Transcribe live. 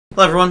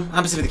Hello everyone,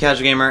 I'm Pacific the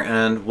Casual Gamer,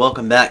 and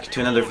welcome back to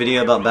another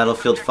video about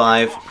Battlefield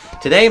 5.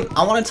 Today,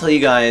 I want to tell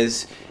you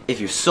guys, if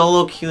you're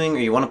solo queuing or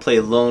you want to play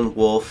Lone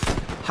Wolf,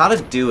 how to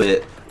do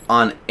it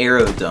on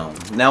Aerodome.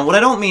 Now, what I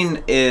don't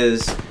mean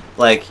is,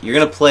 like, you're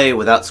going to play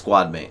without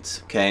squad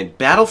mates, okay?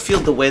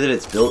 Battlefield, the way that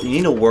it's built, you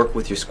need to work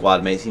with your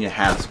squad mates, you need to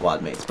have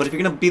squad mates. But if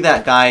you're going to be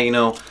that guy, you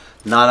know,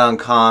 not on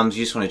comms,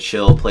 you just want to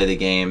chill, play the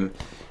game,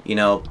 you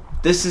know,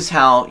 this is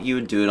how you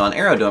would do it on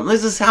Aerodome.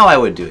 This is how I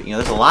would do it. You know,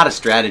 there's a lot of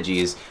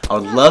strategies. I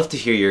would love to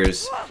hear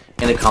yours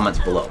in the comments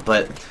below.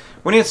 But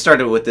we're going to get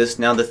started with this.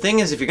 Now, the thing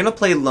is, if you're going to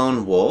play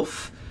Lone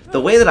Wolf, the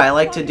way that I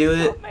like to do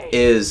it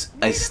is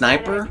a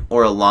sniper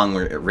or a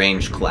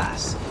long-range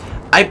class.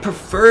 I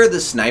prefer the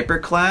sniper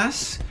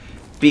class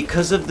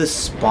because of the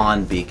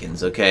spawn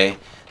beacons, okay?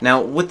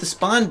 Now, with the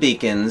spawn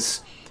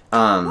beacons,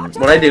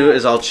 what I do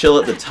is I'll chill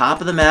at the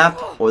top of the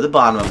map or the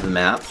bottom of the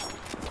map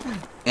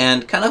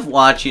and kind of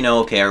watch, you know,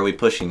 okay, are we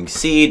pushing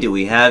C? Do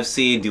we have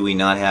C? Do we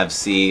not have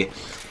C?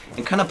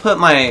 And kind of put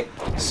my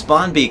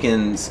spawn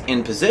beacons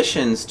in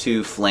positions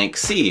to flank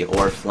C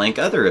or flank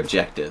other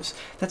objectives.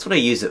 That's what I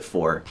use it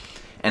for,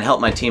 and help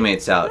my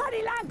teammates out.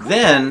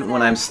 Then,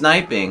 when I'm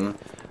sniping,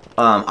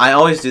 I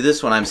always do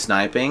this when I'm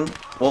sniping.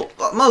 Well,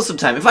 most of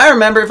the time. If I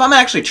remember, if I'm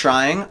actually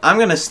trying, I'm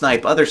going to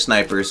snipe other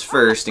snipers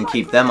first and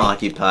keep them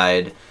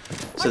occupied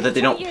so that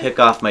they don't pick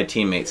off my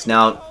teammates.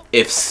 Now,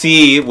 if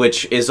C,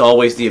 which is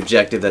always the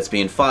objective that's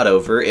being fought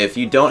over, if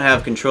you don't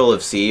have control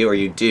of C, or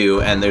you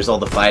do, and there's all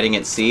the fighting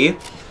at C, you're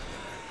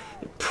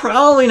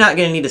probably not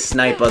going to need to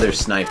snipe other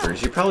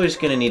snipers. You're probably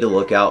just going to need to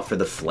look out for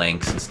the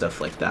flanks and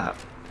stuff like that.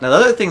 Now, the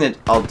other thing that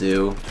I'll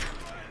do,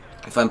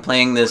 if I'm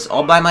playing this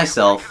all by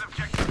myself,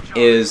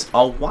 is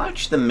I'll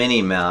watch the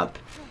mini-map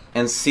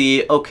and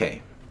see,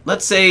 okay,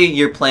 let's say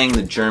you're playing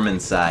the German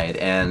side,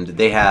 and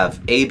they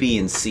have A, B,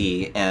 and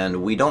C,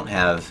 and we don't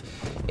have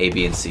A,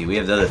 B, and C. We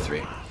have the other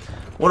three.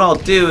 What I'll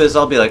do is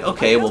I'll be like,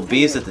 okay, well,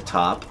 B's at the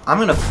top. I'm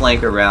going to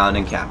flank around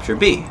and capture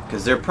B,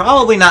 because they're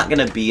probably not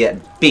going to be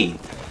at B.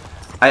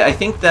 I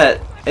think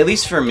that, at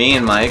least for me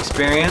in my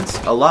experience,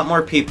 a lot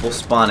more people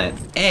spawn at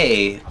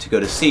A to go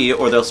to C,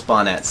 or they'll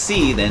spawn at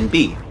C than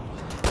B.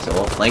 So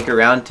I'll flank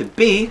around to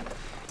B,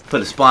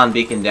 put a spawn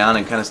beacon down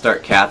and kind of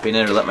start capping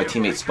it, or let my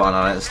teammates spawn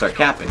on it and start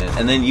capping it,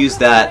 and then use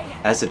that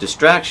as a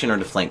distraction or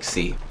to flank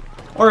C.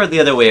 Or the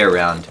other way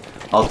around.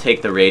 I'll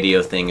take the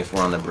radio thing if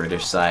we're on the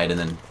British side and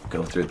then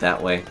go through it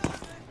that way.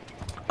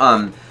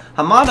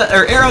 Hamada,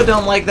 or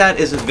Aerodome like that,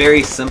 is a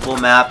very simple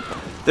map.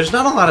 There's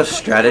not a lot of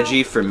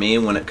strategy for me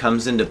when it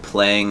comes into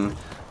playing,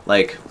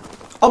 like,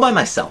 all by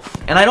myself.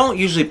 And I don't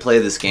usually play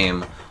this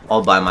game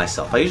all by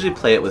myself. I usually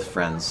play it with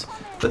friends.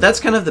 But that's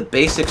kind of the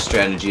basic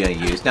strategy I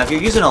use. Now, if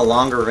you're using a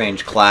longer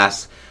range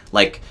class,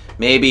 like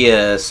maybe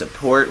a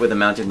support with a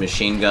mounted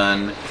machine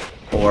gun,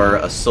 or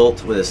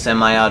assault with a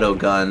semi-auto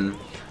gun,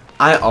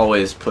 I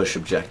always push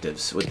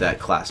objectives with that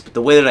class. But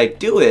the way that I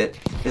do it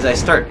is I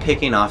start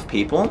picking off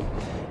people,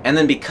 and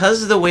then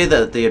because of the way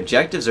that the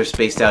objectives are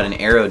spaced out in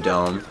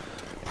Aerodome,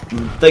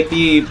 like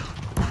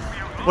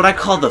what I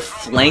call the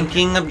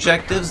flanking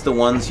objectives, the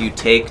ones you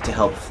take to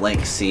help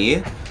flank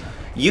C,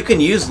 you can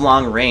use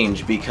long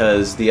range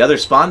because the other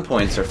spawn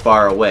points are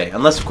far away,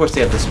 unless of course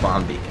they have the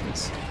spawn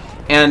beacons.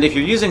 And if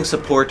you're using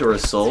support or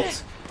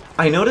assault,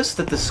 I noticed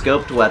that the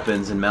scoped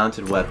weapons and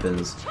mounted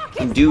weapons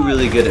can do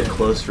really good at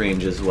close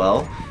range as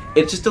well.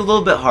 It's just a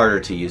little bit harder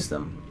to use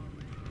them.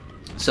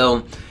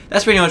 So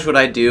that's pretty much what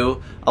I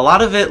do. A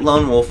lot of it,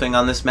 lone wolfing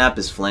on this map,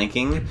 is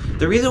flanking.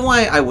 The reason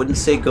why I wouldn't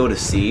say go to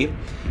C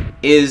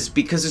is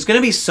because there's going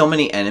to be so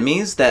many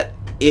enemies that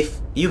if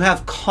you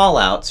have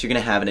callouts, you're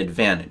going to have an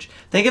advantage.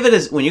 Think of it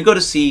as when you go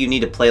to C, you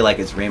need to play like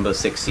it's Rainbow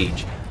Six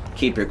Siege.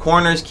 Keep your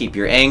corners, keep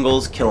your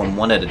angles, kill them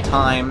one at a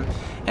time,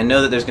 and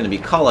know that there's going to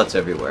be callouts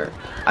everywhere.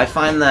 I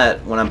find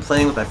that when I'm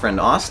playing with my friend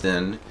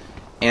Austin,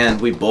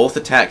 and we both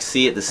attack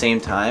C at the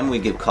same time, we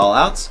give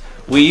callouts,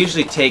 we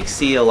usually take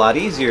C a lot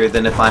easier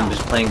than if I'm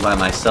just playing by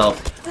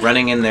myself,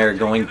 running in there,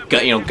 going,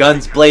 you know,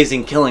 guns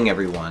blazing, killing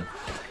everyone.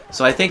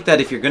 So I think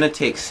that if you're going to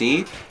take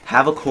C,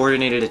 have a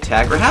coordinated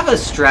attack, or have a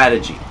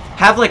strategy.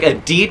 Have like a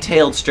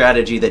detailed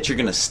strategy that you're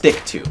going to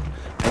stick to.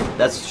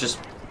 That's just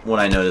what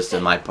I noticed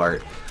in my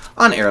part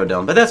on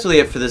Aerodome. But that's really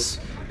it for this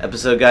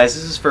episode, guys.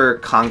 This is for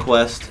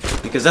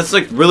Conquest, because that's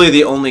like really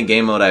the only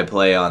game mode I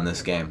play on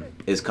this game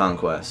is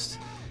Conquest,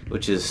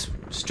 which is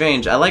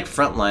strange. I like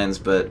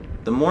Frontlines, but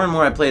the more and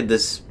more I played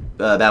this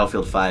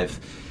Battlefield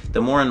 5,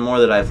 the more and more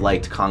that I've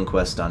liked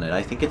Conquest on it.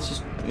 I think it's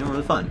just, you know,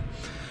 really fun.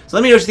 So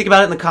let me know what you think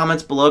about it in the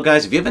comments below,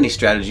 guys. If you have any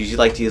strategies you'd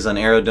like to use on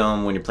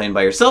Aerodome when you're playing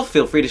by yourself,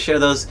 feel free to share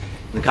those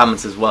in the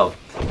comments as well.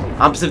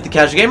 I'm Pacific the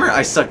Casual Gamer.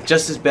 I suck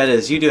just as bad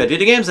as you do at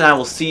video games, and I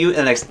will see you in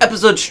the next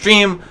episode,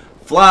 stream,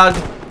 vlog,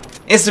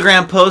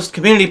 Instagram post,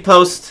 community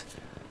post,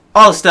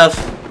 all the stuff,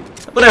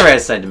 whatever I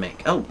decide to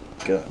make. Oh,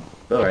 God.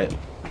 Alright.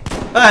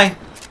 Bye.